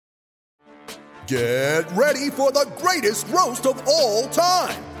Get ready for the greatest roast of all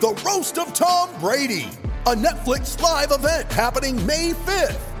time, the Roast of Tom Brady, a Netflix live event happening May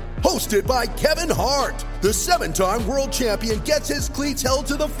 5th. Hosted by Kevin Hart, the 7-time world champion gets his cleats held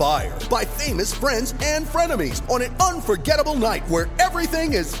to the fire by famous friends and frenemies on an unforgettable night where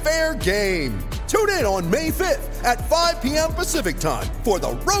everything is fair game. Tune in on May 5th at 5 p.m. Pacific time for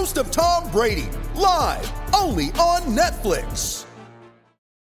the Roast of Tom Brady, live only on Netflix.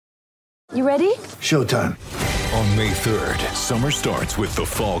 You ready? Showtime. On May 3rd, summer starts with The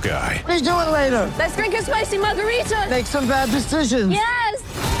Fall Guy. Let's do it later. Let's drink a spicy margarita. Make some bad decisions. Yes!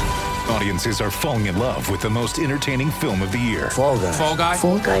 Audiences are falling in love with the most entertaining film of the year. Fall Guy. Fall Guy?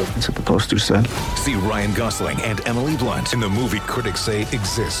 Fall Guy. That's what the poster said. See Ryan Gosling and Emily Blunt in the movie critics say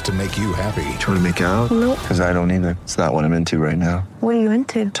exists to make you happy. Trying to make it out? Nope. Because I don't either. It's not what I'm into right now. What are you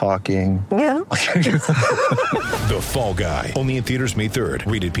into? Talking. Yeah. The Fall Guy. Only in theaters May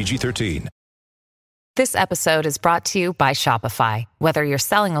 3rd. Rated PG-13. This episode is brought to you by Shopify. Whether you're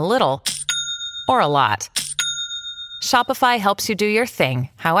selling a little or a lot, Shopify helps you do your thing,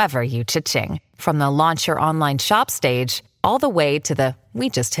 however you cha-ching. From the launch your online shop stage, all the way to the we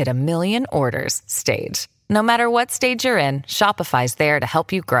just hit 1 million orders stage. No matter what stage you're in, Shopify's there to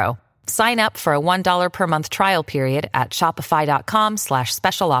help you grow. Sign up for a $1 per month trial period at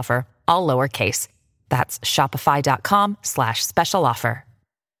shopify.com/special offer, all lowercase. That's shopify.com/special offer.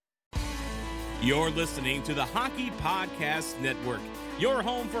 You're listening to the Hockey Podcast Network, your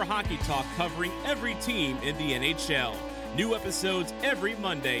home for hockey talk covering every team in the NHL. New episodes every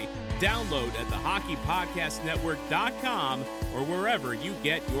Monday. Download at thehockeypodcastnetwork.com or wherever you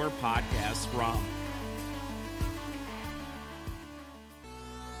get your podcasts from.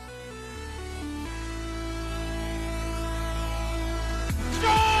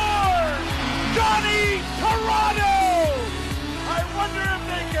 Score! Johnny Toronto! I wonder if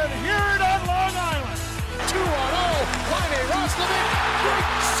they can hear it on Long Island. 2-0, Riley Roslovic, great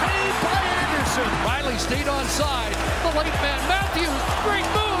save by Anderson. Riley stayed onside. The late man Matthews, great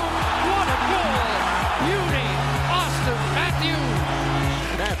move. What a goal! Beauty, Austin Matthews.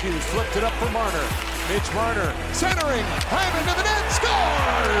 Matthews flipped it up for Marner. Mitch Marner centering, Hyman to the net,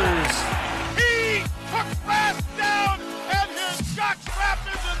 scores! He took fast down, and his jockstrap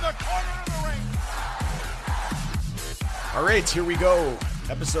is in the corner of the ring. All right, here we go.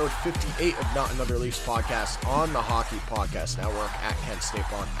 Episode 58 of Not Another Leafs podcast on the Hockey Podcast Network, at Kent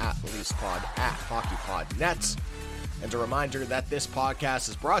Stapon, at LeafsPod, at HockeyPodNet. And a reminder that this podcast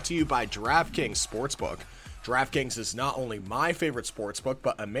is brought to you by DraftKings Sportsbook. DraftKings is not only my favorite sportsbook,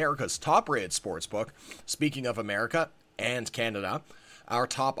 but America's top-rated sportsbook. Speaking of America and Canada, our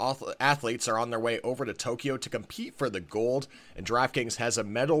top athletes are on their way over to Tokyo to compete for the gold, and DraftKings has a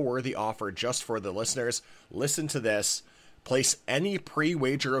medal-worthy offer just for the listeners. Listen to this. Place any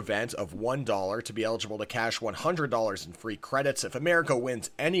pre-wager event of $1 to be eligible to cash $100 in free credits. If America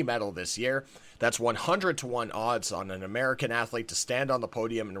wins any medal this year, that's 100-1 odds on an American athlete to stand on the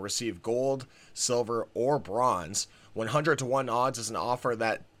podium and receive gold, silver, or bronze. 100-1 odds is an offer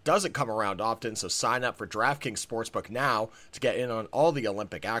that doesn't come around often, so sign up for DraftKings Sportsbook now to get in on all the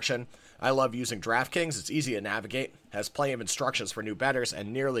Olympic action. I love using DraftKings. It's easy to navigate, has plenty of instructions for new bettors,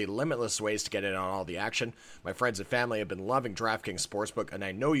 and nearly limitless ways to get in on all the action. My friends and family have been loving DraftKings Sportsbook, and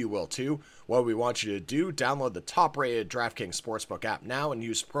I know you will too. What we want you to do, download the top-rated DraftKings Sportsbook app now and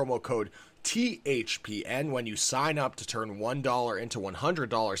use promo code THPN when you sign up to turn $1 into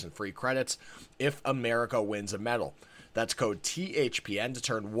 $100 in free credits if America wins a medal. That's code THPN to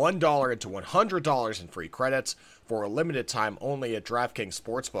turn $1 into $100 in free credits for a limited time only at DraftKings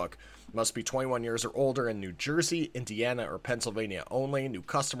Sportsbook. Must be 21 years or older in New Jersey, Indiana, or Pennsylvania only. New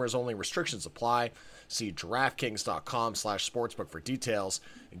customers only. Restrictions apply. See DraftKings.com/sportsbook for details.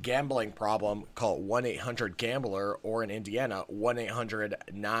 Gambling problem? Call 1-800-GAMBLER or in Indiana,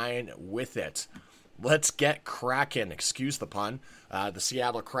 1-800-9-WITH-IT. Let's get cracking. Excuse the pun. The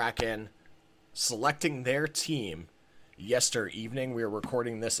Seattle Kraken selecting their team yesterday evening. We are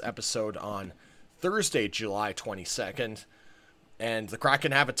recording this episode on Thursday, July 22nd. And the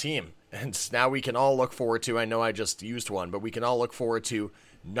Kraken have a team. And now we can all look forward to, I know I just used one, but we can all look forward to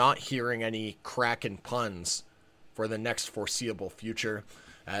not hearing any Kraken puns for the next foreseeable future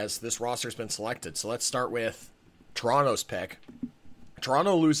as this roster's been selected. So let's start with Toronto's pick.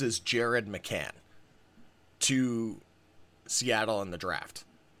 Toronto loses Jared McCann to Seattle in the draft.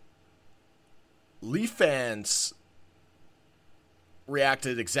 Leaf fans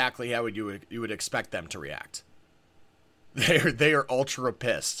reacted exactly how you would expect them to react. They are ultra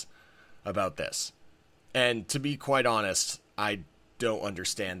pissed about this. And to be quite honest, I don't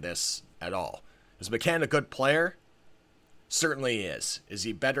understand this at all. Is McCann a good player? Certainly is. Is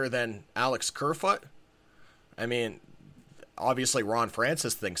he better than Alex Kerfoot? I mean, obviously Ron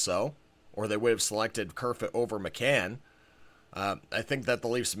Francis thinks so, or they would have selected Kerfoot over McCann. I think that the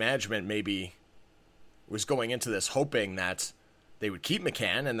Leafs management maybe was going into this hoping that they would keep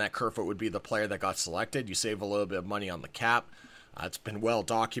McCann and that Kerfoot would be the player that got selected. You save a little bit of money on the cap. It's been well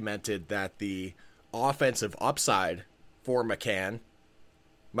documented that the offensive upside for McCann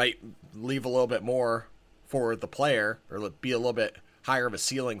might leave a little bit more for the player, or be a little bit higher of a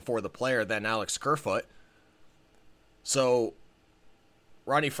ceiling for the player than Alex Kerfoot. So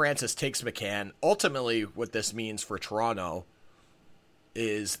Ronnie Francis takes McCann. Ultimately, what this means for Toronto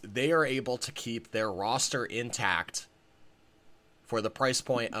is they are able to keep their roster intact for the price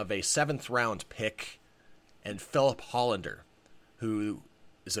point of a 7th-round pick and Philip Hollander, who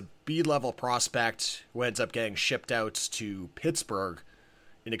is a B-level prospect who ends up getting shipped out to Pittsburgh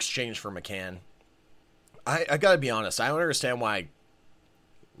in exchange for McCann. I gotta be honest, I don't understand why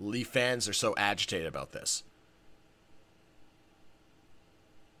Leaf fans are so agitated about this.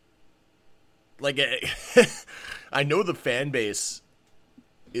 Like, I know the fan base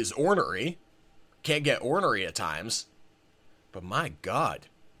is ornery, can't get ornery at times, but my God,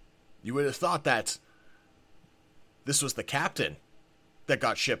 you would have thought that this was the captain that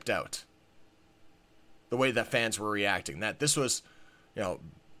got shipped out. The way that fans were reacting, that this was,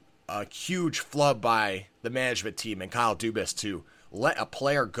 a huge flub by the management team and Kyle Dubas to let a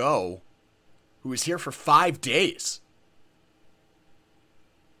player go who was here for 5 days.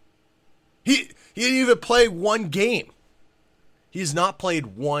 He didn't even play one game. He's not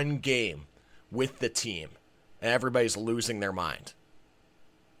played one game with the team, and everybody's losing their mind.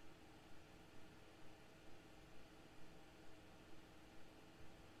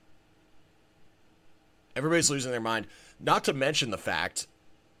 Everybody's losing their mind, not to mention the fact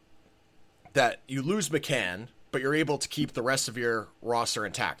that you lose McCann, but you're able to keep the rest of your roster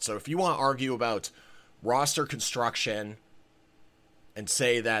intact. So if you want to argue about roster construction and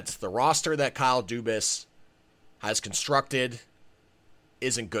say that the roster that Kyle Dubas has constructed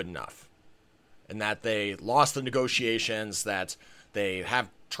isn't good enough, and that they lost the negotiations, that they have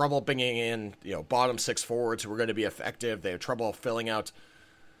trouble bringing in, bottom 6 forwards who are going to be effective, they have trouble filling out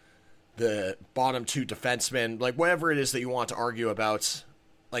the bottom 2 defensemen, like whatever it is that you want to argue about,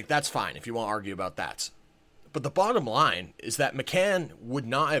 like that's fine if you want to argue about that. But the bottom line is that McCann would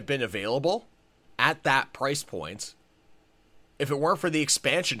not have been available at that price point if it weren't for the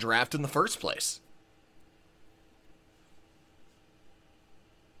expansion draft in the first place.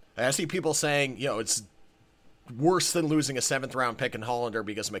 I see people saying, it's worse than losing a 7th-round pick in Hollander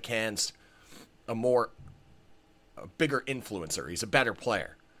because McCann's a bigger influencer. He's a better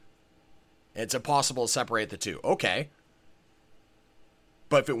player. It's impossible to separate the two. Okay.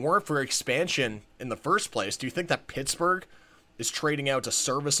 But if it weren't for expansion in the first place, do you think that Pittsburgh is trading out a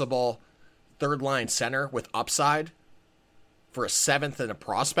serviceable third-line center with upside for a 7th and a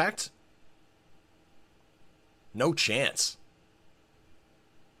prospect? No chance.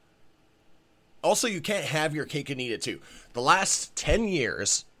 Also, you can't have your cake and eat it too. The last 10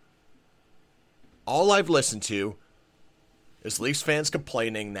 years, all I've listened to is Leafs fans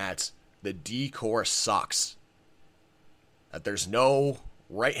complaining that the D-core sucks. That there's no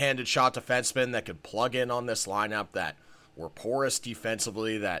right-handed shot defenseman that could plug in on this lineup, that we're porous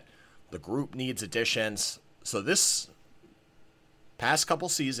defensively, that the group needs additions. So this past couple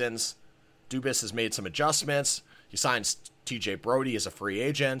seasons, Dubas has made some adjustments. He signs TJ Brody as a free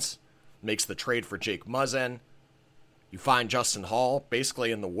agent, makes the trade for Jake Muzzin. You find Justin Hall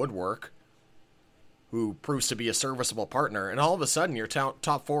basically in the woodwork, who proves to be a serviceable partner, and all of a sudden you're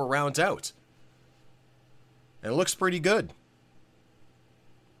top 4 rounds out. And it looks pretty good.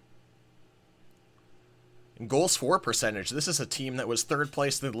 In goals for percentage, this is a team that was 3rd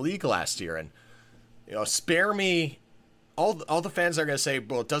place in the league last year, and spare me. All the fans are going to say,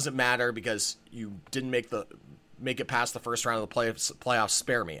 well, it doesn't matter because you didn't make it past the first round of the playoffs.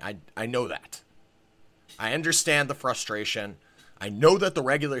 Spare me. I know that. I understand the frustration. I know that the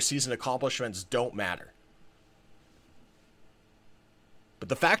regular season accomplishments don't matter. But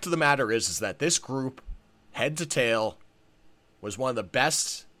the fact of the matter is that this group, head to tail, was one of the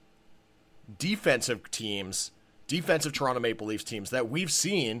best defensive Toronto Maple Leafs teams that we've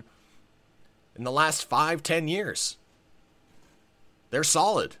seen in the last 5-10 years. They're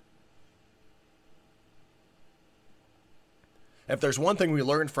solid. If there's one thing we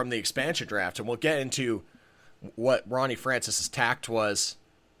learned from the expansion draft, and we'll get into what Ronnie Francis's tact was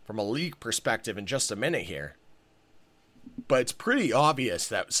from a league perspective in just a minute here, but it's pretty obvious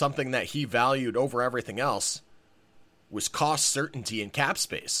that something that he valued over everything else was cost certainty and cap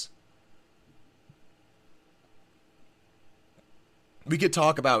space. we could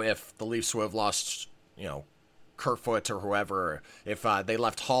talk about if the Leafs would have lost, Kerfoot or whoever, if they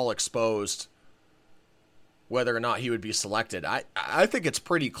left Hall exposed, whether or not he would be selected. I think it's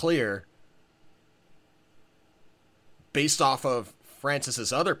pretty clear, based off of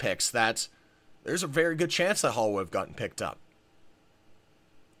Francis's other picks, that there's a very good chance that Hall would have gotten picked up.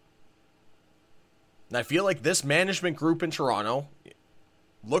 And I feel like this management group in Toronto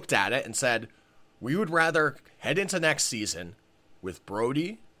looked at it and said, we would rather head into next season with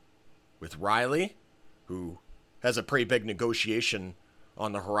Brody, with Riley, who has a pretty big negotiation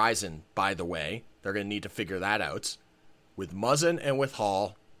on the horizon, by the way. They're going to need to figure that out. With Muzzin and with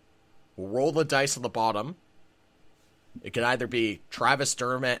Hall, we'll roll the dice on the bottom. It could either be Travis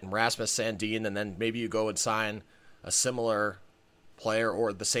Dermott and Rasmus Sandin, and then maybe you go and sign a similar player,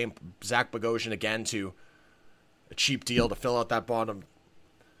 or the same Zach Bogosian again to a cheap deal to fill out that bottom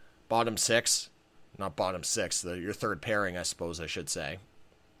six. Not bottom six, your third pairing, I suppose I should say.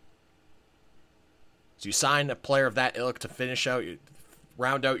 So you sign a player of that ilk to finish out,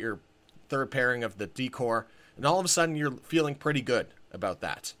 round out your third pairing of the decor, and all of a sudden you're feeling pretty good about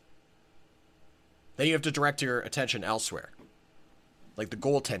that. Then you have to direct your attention elsewhere, like the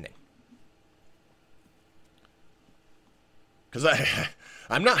goaltending. Because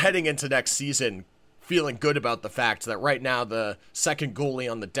I'm not heading into next season feeling good about the fact that right now the second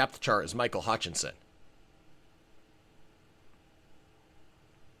goalie on the depth chart is Michael Hutchinson.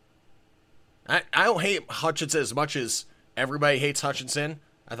 I don't hate Hutchinson as much as everybody hates Hutchinson.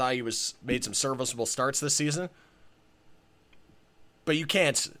 I thought he made some serviceable starts this season. But you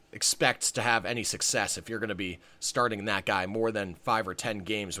can't expect to have any success if you're going to be starting that guy more than 5 or 10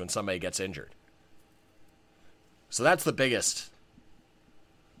 games when somebody gets injured. So that's the biggest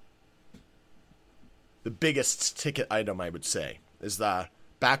ticket item, I would say, is the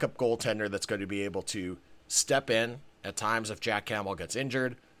backup goaltender that's going to be able to step in at times if Jack Campbell gets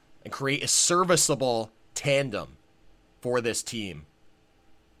injured and create a serviceable tandem for this team.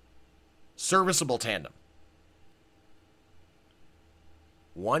 Serviceable tandem.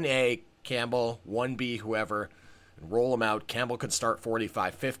 1A, Campbell, 1B, whoever, and roll them out. Campbell could start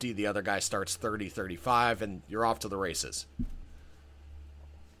 45-50, the other guy starts 30-35, and you're off to the races.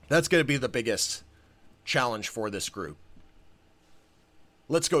 That's going to be the biggest challenge for this group.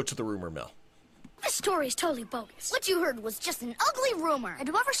 Let's go to the rumor mill. This story is totally bogus. What you heard was just an ugly rumor, and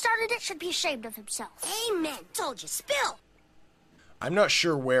whoever started it should be ashamed of himself. Amen. Told you. Spill. I'm not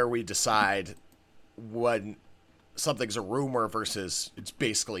sure where we decide when something's a rumor versus it's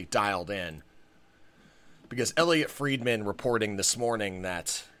basically dialed in. Because Elliot Friedman reporting this morning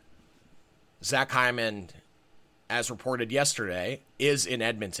that Zach Hyman, as reported yesterday, is in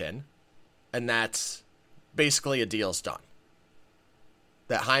Edmonton, and that basically a deal's done.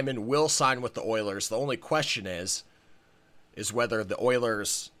 That Hyman will sign with the Oilers. The only question is whether the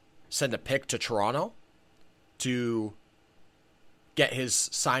Oilers send a pick to Toronto to get his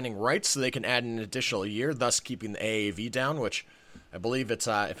signing rights so they can add an additional year, thus keeping the AAV down, which I believe it's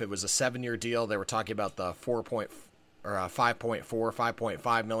if it was a 7-year deal, they were talking about the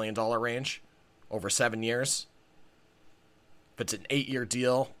 $5.5 million range over 7 years. If it's an 8-year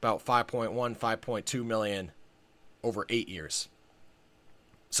deal, about 5.2 million over 8 years.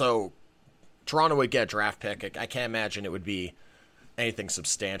 So Toronto would get a draft pick. I can't imagine it would be anything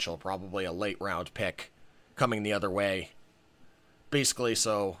substantial, probably a late round pick coming the other way. Basically,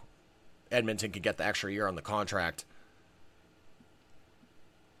 so Edmonton could get the extra year on the contract.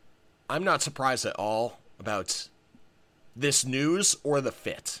 I'm not surprised at all about this news or the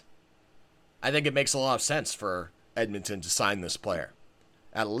fit. I think it makes a lot of sense for Edmonton to sign this player,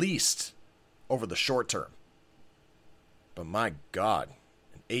 at least over the short term. But my God,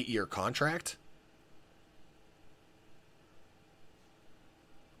 an 8-year contract?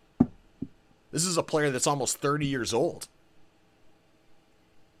 This is a player that's almost 30 years old.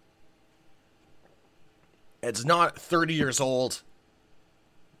 It's not 30 years old,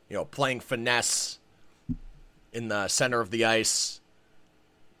 playing finesse in the center of the ice,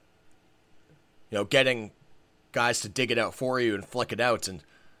 getting guys to dig it out for you and flick it out, and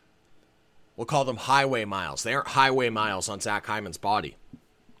we'll call them highway miles. They aren't highway miles on Zach Hyman's body.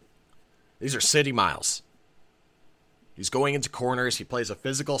 These are city miles. He's going into corners, he plays a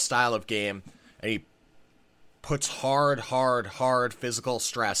physical style of game, and he puts hard physical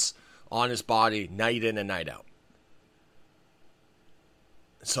stress on his body night in and night out.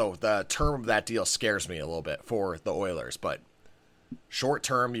 So the term of that deal scares me a little bit for the Oilers, but short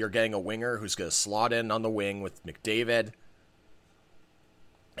term, you're getting a winger who's going to slot in on the wing with McDavid.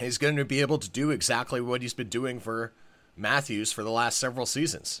 And he's going to be able to do exactly what he's been doing for Matthews for the last several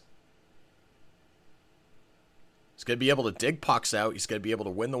seasons. He's going to be able to dig pucks out. He's going to be able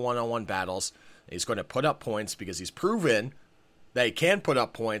to win the one-on-one battles. He's going to put up points because he's proven that he can put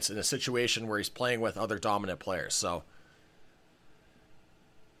up points in a situation where he's playing with other dominant players. So,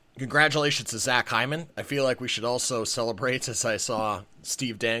 congratulations to Zach Hyman. I feel like we should also celebrate, as I saw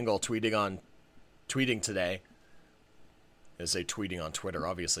Steve Dangle tweeting today. I say tweeting on Twitter.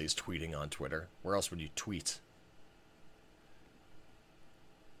 Obviously, he's tweeting on Twitter. Where else would you tweet?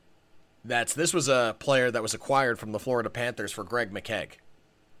 This was a player that was acquired from the Florida Panthers for Greg McKegg.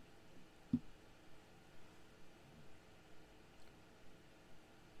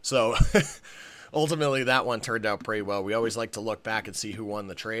 So, ultimately, that one turned out pretty well. We always like to look back and see who won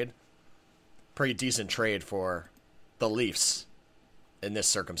the trade. Pretty decent trade for the Leafs in this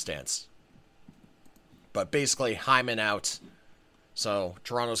circumstance. But basically, Hyman out. So,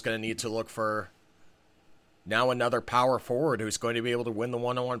 Toronto's going to need to look for now another power forward who's going to be able to win the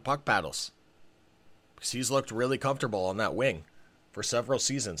one-on-one puck battles. Because he's looked really comfortable on that wing for several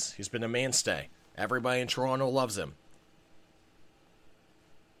seasons. He's been a mainstay. Everybody in Toronto loves him.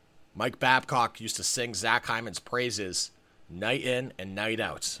 Mike Babcock used to sing Zach Hyman's praises night in and night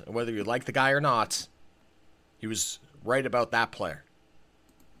out. And whether you like the guy or not, he was right about that player.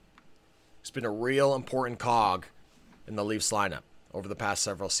 He's been a real important cog in the Leafs lineup over the past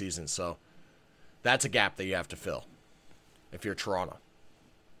several seasons. So that's a gap that you have to fill if you're Toronto.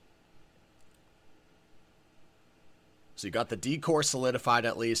 So you got the D-core solidified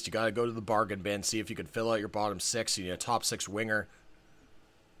at least. You got to go to the bargain bin, see if you can fill out your bottom six. You need a top six winger.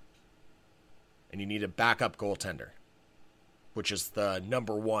 And you need a backup goaltender, which is the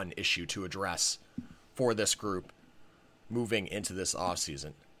number one issue to address for this group moving into this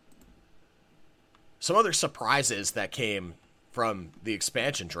offseason. Some other surprises that came from the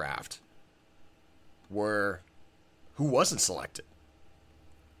expansion draft were who wasn't selected.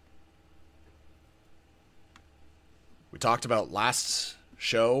 We talked about last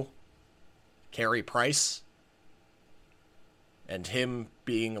show, Carey Price, and him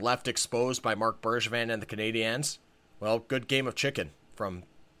being left exposed by Marc Bergevin and the Canadiens. Well, good game of chicken from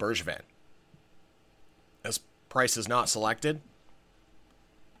Bergevin. As Price is not selected,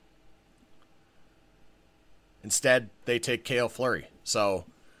 instead they take Cale Fleury. So,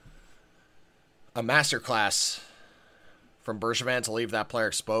 a masterclass from Bergevin to leave that player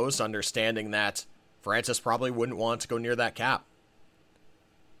exposed, understanding that Francis probably wouldn't want to go near that cap.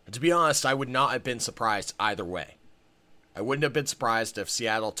 And to be honest, I would not have been surprised either way. I wouldn't have been surprised if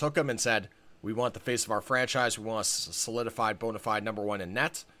Seattle took him and said, we want the face of our franchise, we want a solidified, bona fide number one in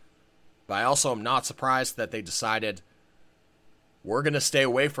net. But I also am not surprised that they decided we're going to stay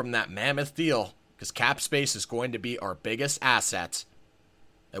away from that mammoth deal because cap space is going to be our biggest asset,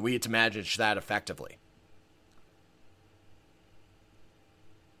 and we need to manage that effectively.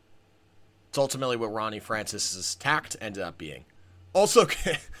 It's ultimately what Ronnie Francis's tact ended up being. Also,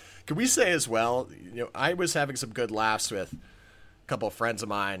 can we say as well, I was having some good laughs with a couple of friends of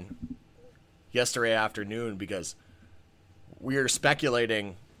mine yesterday afternoon because we were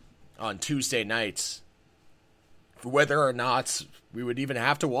speculating on Tuesday nights for whether or not we would even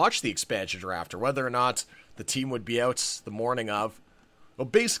have to watch the expansion draft or whether or not the team would be out the morning of. Well,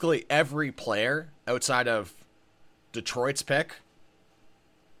 basically every player outside of Detroit's pick,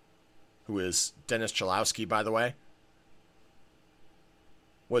 who is Dennis Cholowski, by the way,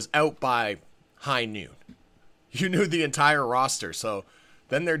 was out by high noon. You knew the entire roster. So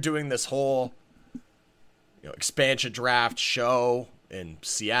then they're doing this whole expansion draft show in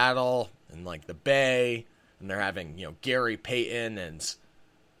Seattle and like the Bay, and they're having Gary Payton and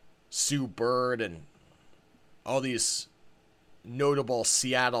Sue Bird and all these notable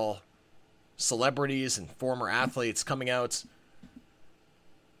Seattle celebrities and former athletes coming out.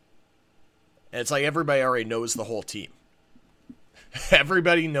 And it's like everybody already knows the whole team.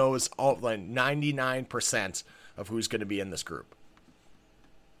 Everybody knows all 99% of who's going to be in this group.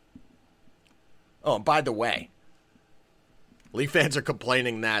 Oh, and by the way, Leaf fans are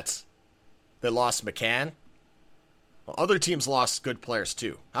complaining that they lost McCann. Well, other teams lost good players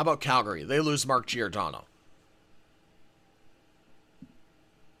too. How about Calgary? They lose Mark Giordano.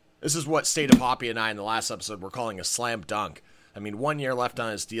 This is what State of Hoppy and I in the last episode were calling a slam dunk. I mean, 1 year left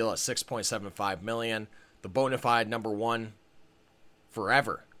on his deal at $6.75 million. The bona fide number one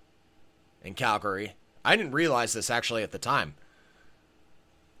forever in Calgary. I didn't realize this actually at the time.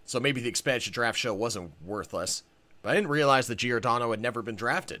 So maybe the expansion draft show wasn't worthless. But I didn't realize that Giordano had never been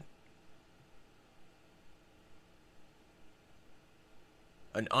drafted.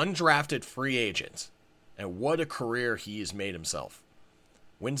 An undrafted free agent. And what a career he has made himself.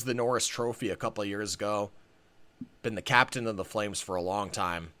 Wins the Norris Trophy a couple of years ago. Been the captain of the Flames for a long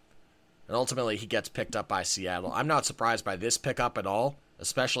time. And ultimately, he gets picked up by Seattle. I'm not surprised by this pickup at all,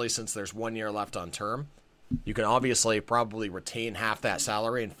 especially since there's 1 year left on term. You can obviously probably retain half that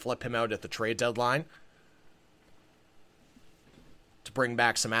salary and flip him out at the trade deadline to bring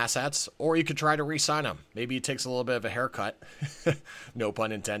back some assets, or you could try to re-sign him. Maybe he takes a little bit of a haircut. No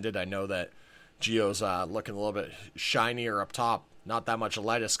pun intended. I know that Gio's looking a little bit shinier up top. Not that much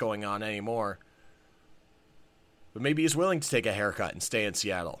lettuce going on anymore. But maybe he's willing to take a haircut and stay in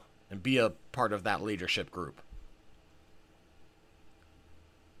Seattle and be a part of that leadership group.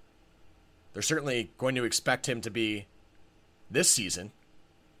 They're certainly going to expect him to be, this season,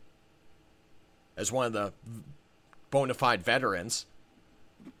 as one of the bona fide veterans.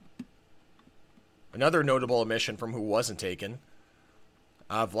 Another notable omission from who wasn't taken,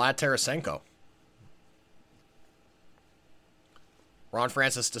 Vlad Tarasenko. Ron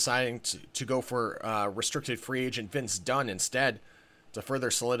Francis deciding to go for restricted free agent Vince Dunn instead to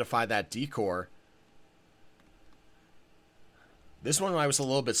further solidify that decor. This one I was a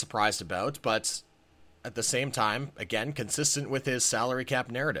little bit surprised about, but at the same time, again, consistent with his salary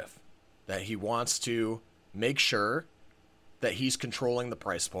cap narrative, that he wants to make sure that he's controlling the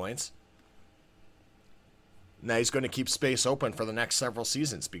price points. Now he's going to keep space open for the next several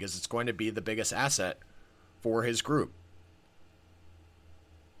seasons because it's going to be the biggest asset for his group.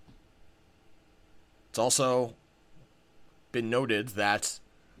 It's also been noted that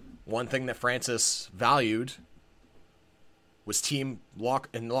one thing that Francis valued was team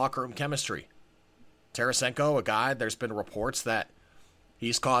locker room chemistry. Tarasenko, a guy, there's been reports that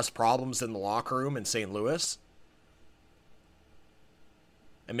he's caused problems in the locker room in St. Louis.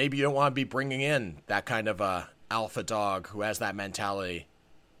 And maybe you don't want to be bringing in that kind of a alpha dog who has that mentality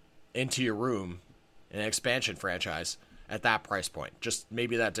into your room in an expansion franchise at that price point. Just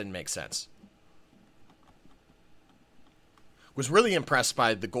maybe that didn't make sense. Was really impressed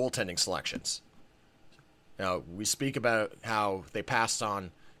by the goaltending selections. Now, we speak about how they passed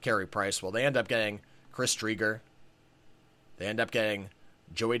on Carey Price. Well, they end up getting Chris Driedger. They end up getting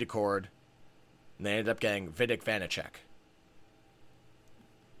Joey Daccord. And they end up getting Vitek Vanacek.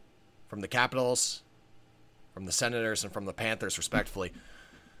 From the Capitals, from the Senators, and from the Panthers, respectively.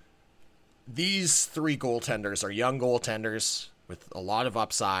 These three goaltenders are young goaltenders with a lot of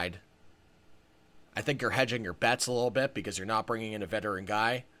upside. I think you're hedging your bets a little bit because you're not bringing in a veteran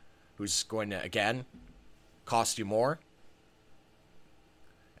guy who's going to, again, cost you more.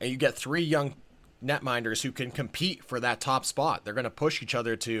 And you get three young netminders who can compete for that top spot. They're going to push each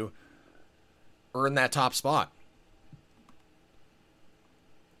other to earn that top spot.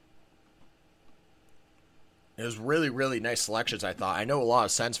 It was really, really nice selections, I thought. I know a lot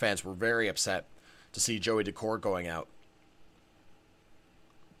of Sens fans were very upset to see Joey Daccord going out.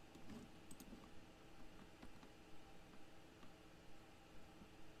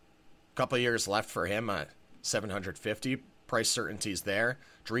 Couple of years left for him at $750. Price certainty's there.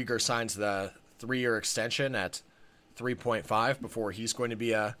 Driedger signs the 3-year extension at $3.5 before he's going to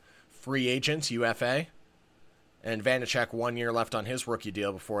be a free agent, UFA. And Vanacek 1 year left on his rookie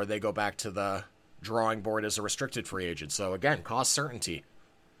deal before they go back to the drawing board as a restricted free agent. So again, cost certainty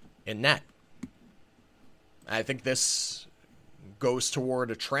in net. I think this goes toward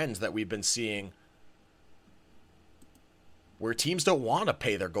a trend that we've been seeing where teams don't want to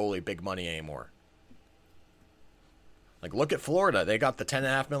pay their goalie big money anymore. Like, look at Florida. They got the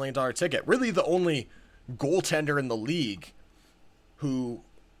 $10.5 million ticket. Really the only goaltender in the league who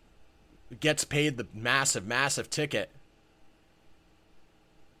gets paid the massive, massive ticket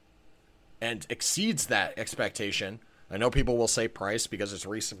and exceeds that expectation. I know people will say Price because it's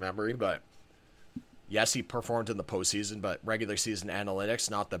recent memory, but yes, he performed in the postseason, but regular season analytics,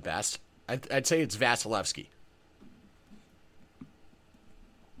 not the best. I'd say it's Vasilevsky.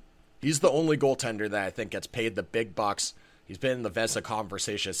 He's the only goaltender that I think gets paid the big bucks. He's been in the Vezina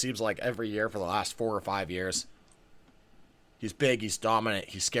conversation, it seems like every year for the last 4 or 5 years. He's big, he's dominant,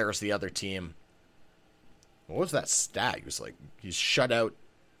 he scares the other team. What was that stat? He's shut out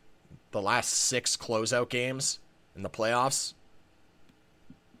the last 6 closeout games in the playoffs.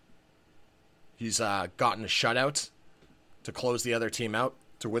 He's gotten a shutout to close the other team out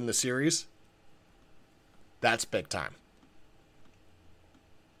to win the series. That's big time.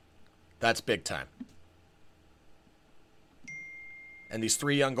 That's big time. And these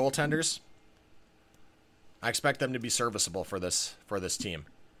 3 young goaltenders, I expect them to be serviceable for this team.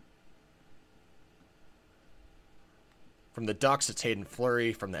 From the Ducks, it's Hayden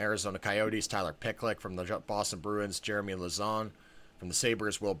Fleury. From the Arizona Coyotes, Tyler Picklick. From the Boston Bruins, Jeremy Lauzon. From the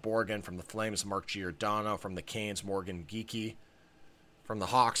Sabres, Will Borgen. From the Flames, Mark Giordano. From the Canes, Morgan Geekie. From the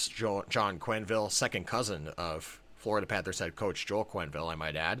Hawks, John Quenneville, second cousin of Florida Panthers head coach Joel Quenneville, I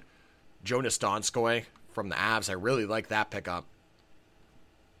might add. Jonas Donskoy from the Avs. I really like that pickup.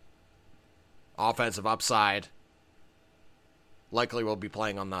 Offensive upside. Likely will be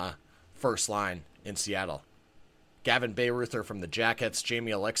playing on the first line in Seattle. Gavin Bayreuther from the Jackets.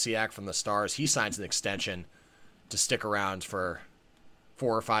 Jamie Alexiak from the Stars. He signs an extension to stick around for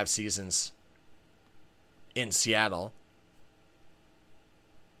 4 or 5 seasons in Seattle.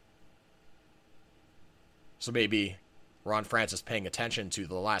 So maybe Ron Francis paying attention to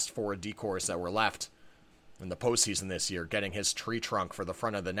the last 4 decors that were left in the postseason this year, getting his tree trunk for the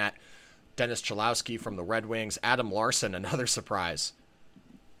front of the net. Dennis Cholowski from the Red Wings. Adam Larson, another surprise,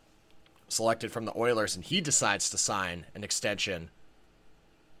 selected from the Oilers, and he decides to sign an extension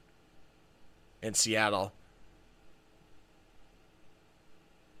in Seattle.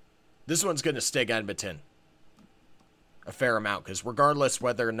 This one's going to sting Edmonton a fair amount, because regardless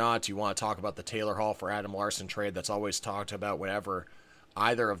whether or not you want to talk about the Taylor Hall for Adam Larson trade that's always talked about whenever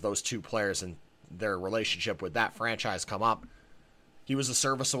either of those two players and their relationship with that franchise come up, he was a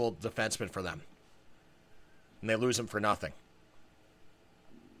serviceable defenseman for them. And they lose him for nothing.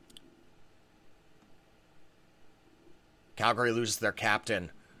 Calgary loses their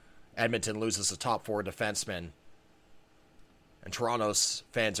captain. Edmonton loses a top 4 defenseman. And Toronto's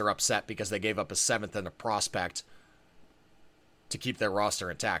fans are upset because they gave up a 7th and a prospect to keep their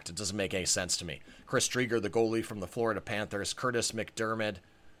roster intact. It doesn't make any sense to me. Chris Drieger, the goalie from the Florida Panthers. Curtis McDermott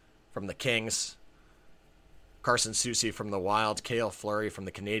from the Kings. Carson Soucy from the Wild. Cale Fleury from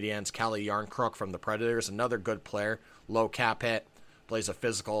the Canadiens. Calle Yarncrook from the Predators. Another good player. Low cap hit. Plays a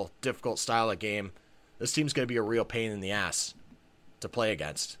physical, difficult style of game. This team's going to be a real pain in the ass to play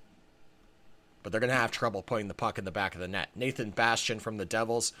against. But they're going to have trouble putting the puck in the back of the net. Nathan Bastian from the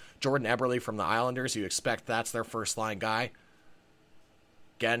Devils. Jordan Eberle from the Islanders. You expect that's their first line guy.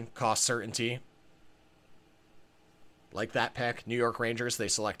 Again, cost certainty. Like that pick. New York Rangers, they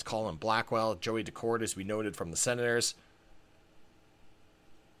select Colin Blackwell. Joey Daccord, as we noted, from the Senators.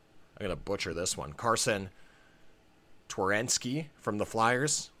 I'm going to butcher this one. Carson Twarynski from the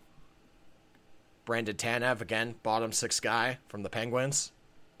Flyers. Brandon Tanev, again, bottom 6 guy from the Penguins.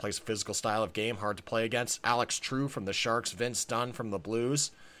 Plays a physical style of game, hard to play against. Alex True from the Sharks. Vince Dunn from the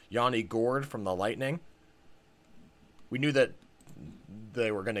Blues. Yanni Gourde from the Lightning. We knew that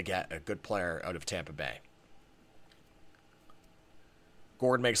they were going to get a good player out of Tampa Bay.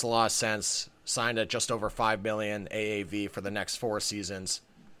 Gourde makes a lot of sense. Signed at just over $5 million AAV for the next 4 seasons.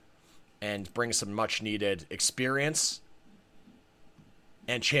 And brings some much-needed experience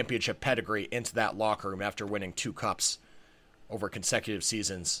and championship pedigree into that locker room after winning 2 cups over consecutive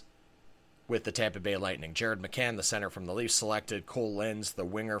seasons with the Tampa Bay Lightning. Jared McCann, the center from the Leafs, selected. Cole Linz, the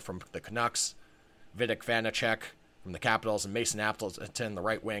winger from the Canucks. Vitek Vanacek from the Capitals. And Mason Appleton, the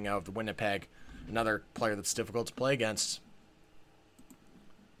right wing of the Winnipeg. Another player that's difficult to play against.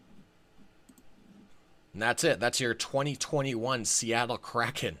 And that's it. That's your 2021 Seattle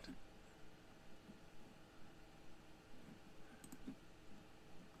Kraken.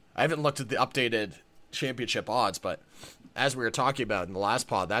 I haven't looked at the updated championship odds, but as we were talking about in the last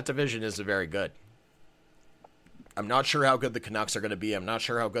pod, that division isn't very good. I'm not sure how good the Canucks are going to be. I'm not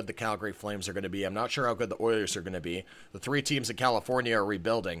sure how good the Calgary Flames are going to be. I'm not sure how good the Oilers are going to be. The 3 teams in California are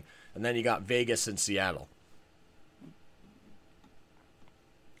rebuilding. And then you got Vegas and Seattle.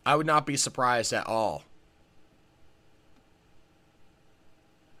 I would not be surprised at all.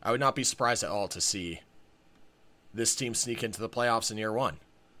 I would not be surprised at all to see this team sneak into the playoffs in year 1.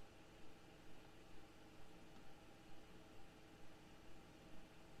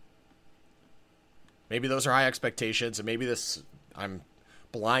 Maybe those are high expectations, and maybe I'm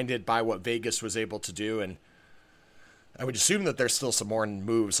blinded by what Vegas was able to do, and I would assume that there's still some more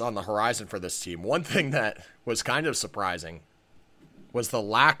moves on the horizon for this team. One thing that was kind of surprising was the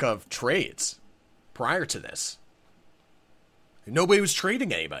lack of trades prior to this. Nobody was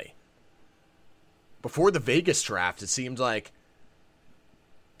trading anybody. Before the Vegas draft, it seemed like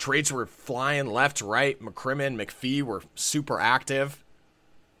trades were flying left, right. McCrimmon, McPhee were super active.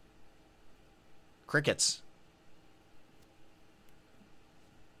 Crickets.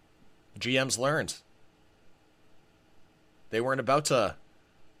 GMs learned. They weren't about to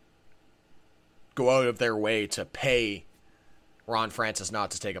go out of their way to pay Ron Francis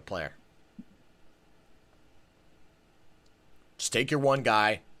not to take a player. Just take your one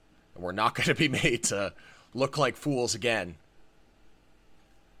guy, and we're not going to be made to look like fools again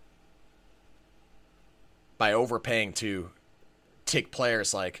by overpaying to take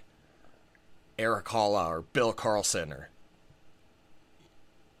players like Eric Halla or Bill Carlson or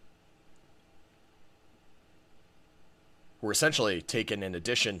who were essentially taken in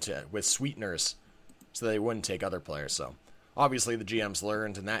addition to with sweeteners so they wouldn't take other players. So obviously the GM's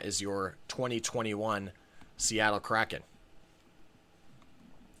learned, and that is your 2021 Seattle Kraken.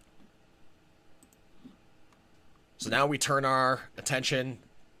 So now we turn our attention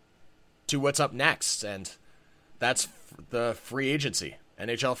to what's up next, and that's the free agency,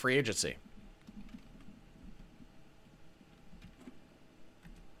 NHL free agency.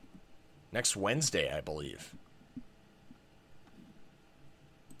 Next Wednesday, I believe.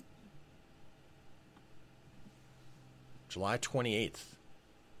 July 28th.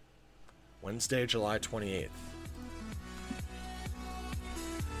 Wednesday, July 28th.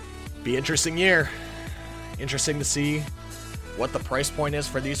 Be interesting year. Interesting to see what the price point is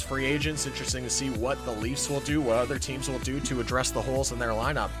for these free agents. Interesting to see what the Leafs will do, what other teams will do to address the holes in their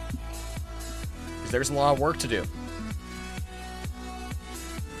lineup. Because there's a lot of work to do.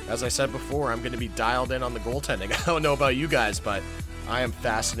 As I said before, I'm going to be dialed in on the goaltending. I don't know about you guys, but I am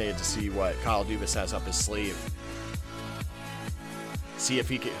fascinated to see what Kyle Dubas has up his sleeve. See if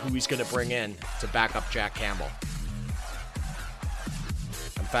who he's going to bring in to back up Jack Campbell.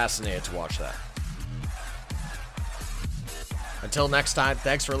 I'm fascinated to watch that. Until next time,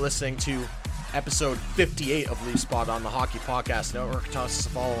 thanks for listening to episode 58 of Leafs Pod on the Hockey Podcast Network. Toss us a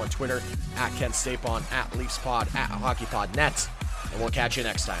follow on Twitter, @KenStapon, @LeafsPod, @HockeyPodNet. And we'll catch you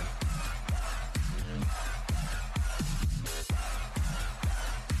next time.